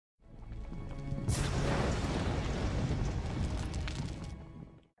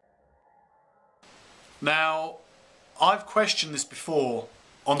Now, I've questioned this before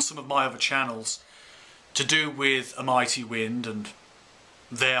on some of my other channels to do with Amighty and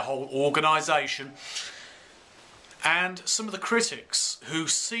their whole organisation, and some of the critics who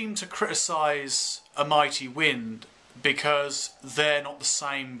seem to criticise Amighty because they're not the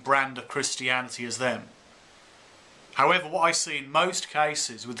same brand of Christianity as them. However, what I see in most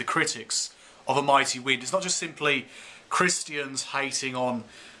cases with the critics of Amighty is not just simply Christians hating on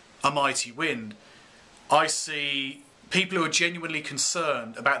Amighty I see people who are genuinely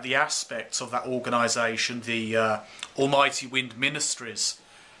concerned about the aspects of that organisation, the Almighty Wind Ministries,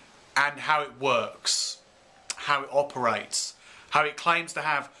 and how it works, how it operates, how it claims to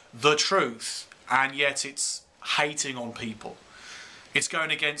have the truth, and yet it's hating on people. It's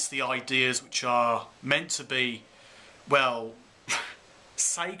going against the ideas which are meant to be, well,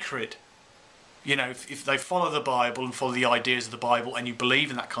 sacred. You know, if they follow the Bible and follow the ideas of the Bible and you believe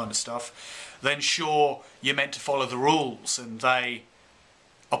in that kind of stuff, then sure, you're meant to follow the rules, and they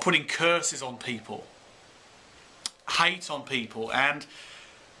are putting curses on people, hate on people, and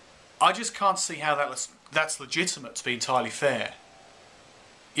I just can't see how that's legitimate, to be entirely fair.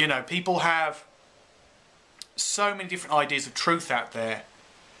 You know, people have so many different ideas of truth out there,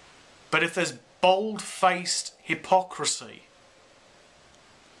 but if there's bold-faced hypocrisy,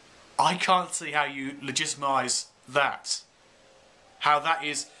 I can't see how you legitimise that. How that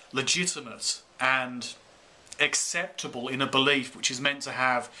is legitimate and acceptable in a belief which is meant to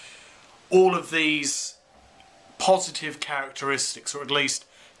have all of these positive characteristics, or at least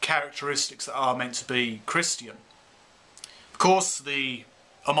characteristics that are meant to be Christian. Of course, the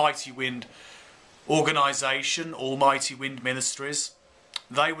Amighty organisation, Almighty Wind Ministries,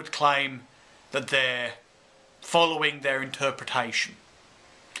 they would claim that they're following their interpretation,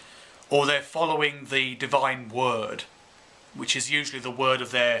 or they're following the divine word, which is usually the word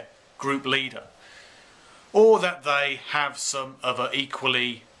of their group leader, or that they have some other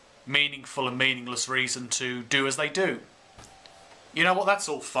equally meaningful and meaningless reason to do as they do. You know what, that's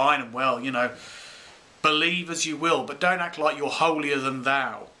all fine and well, you know, believe as you will, but don't act like you're holier than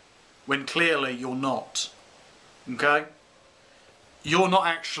thou, when clearly you're not. Okay? You're not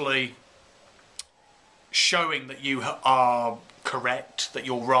actually showing that you are correct, that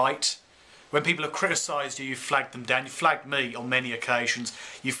you're right. When people have criticised you, you've flagged them down. You flagged me on many occasions.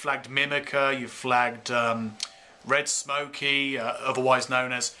 You flagged Mimica, you flagged Red Smoky, otherwise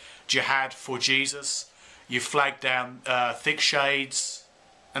known as Jihad for Jesus. You flagged down Thick Shades,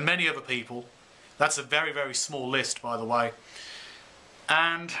 and many other people. That's a very, very small list, by the way.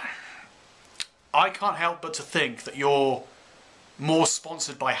 And I can't help but to think that you're more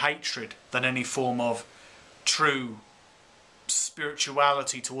sponsored by hatred than any form of true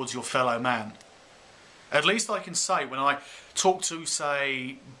spirituality towards your fellow man. At least I can say, when I talk to,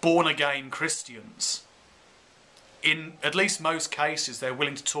 say, born-again Christians, in at least most cases they're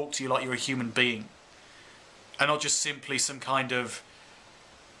willing to talk to you like you're a human being, and not just simply some kind of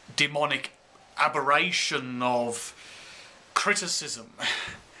demonic aberration of criticism.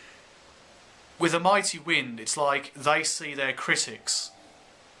 With Amighty it's like they see their critics,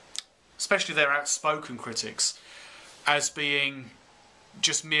 especially their outspoken critics, as being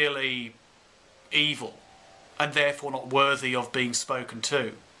just merely evil and therefore not worthy of being spoken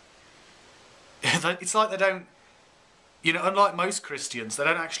to. It's like they don't, you know, unlike most Christians, they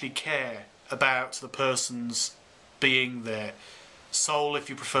don't actually care about the person's being, their soul, if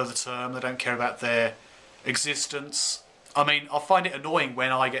you prefer the term. They don't care about their existence. I mean, I find it annoying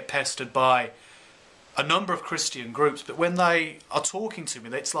when I get pestered by a number of Christian groups, but when they are talking to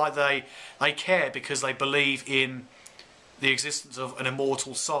me, it's like they care because they believe in the existence of an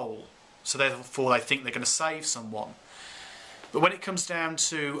immortal soul, so therefore they think they're going to save someone. But when it comes down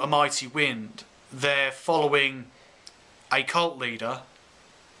to Amighty they're following a cult leader,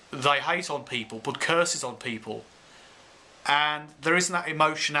 they hate on people, put curses on people, and there isn't that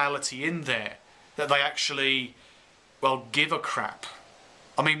emotionality in there that they actually, well, give a crap.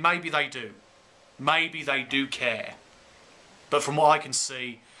 I mean, maybe they do. Maybe they do care. But from what I can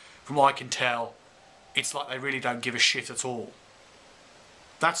see, from what I can tell, it's like they really don't give a shit at all.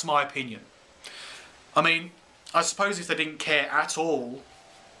 That's my opinion. I mean, I suppose if they didn't care at all,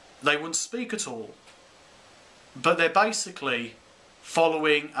 they wouldn't speak at all. But they're basically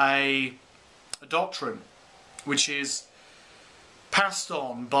following a doctrine which is passed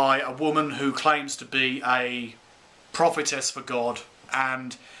on by a woman who claims to be a prophetess for God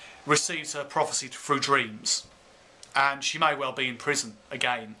and receives her prophecy through dreams. And she may well be in prison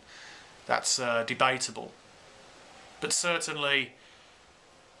again. That's debatable. But certainly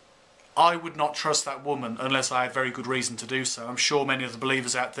I would not trust that woman unless I had very good reason to do so. I'm sure many of the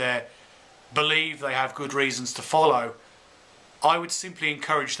believers out there believe they have good reasons to follow, I would simply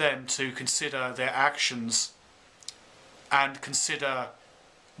encourage them to consider their actions and consider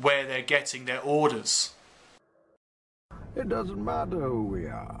where they're getting their orders. It doesn't matter who we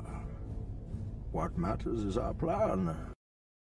are. What matters is our plan.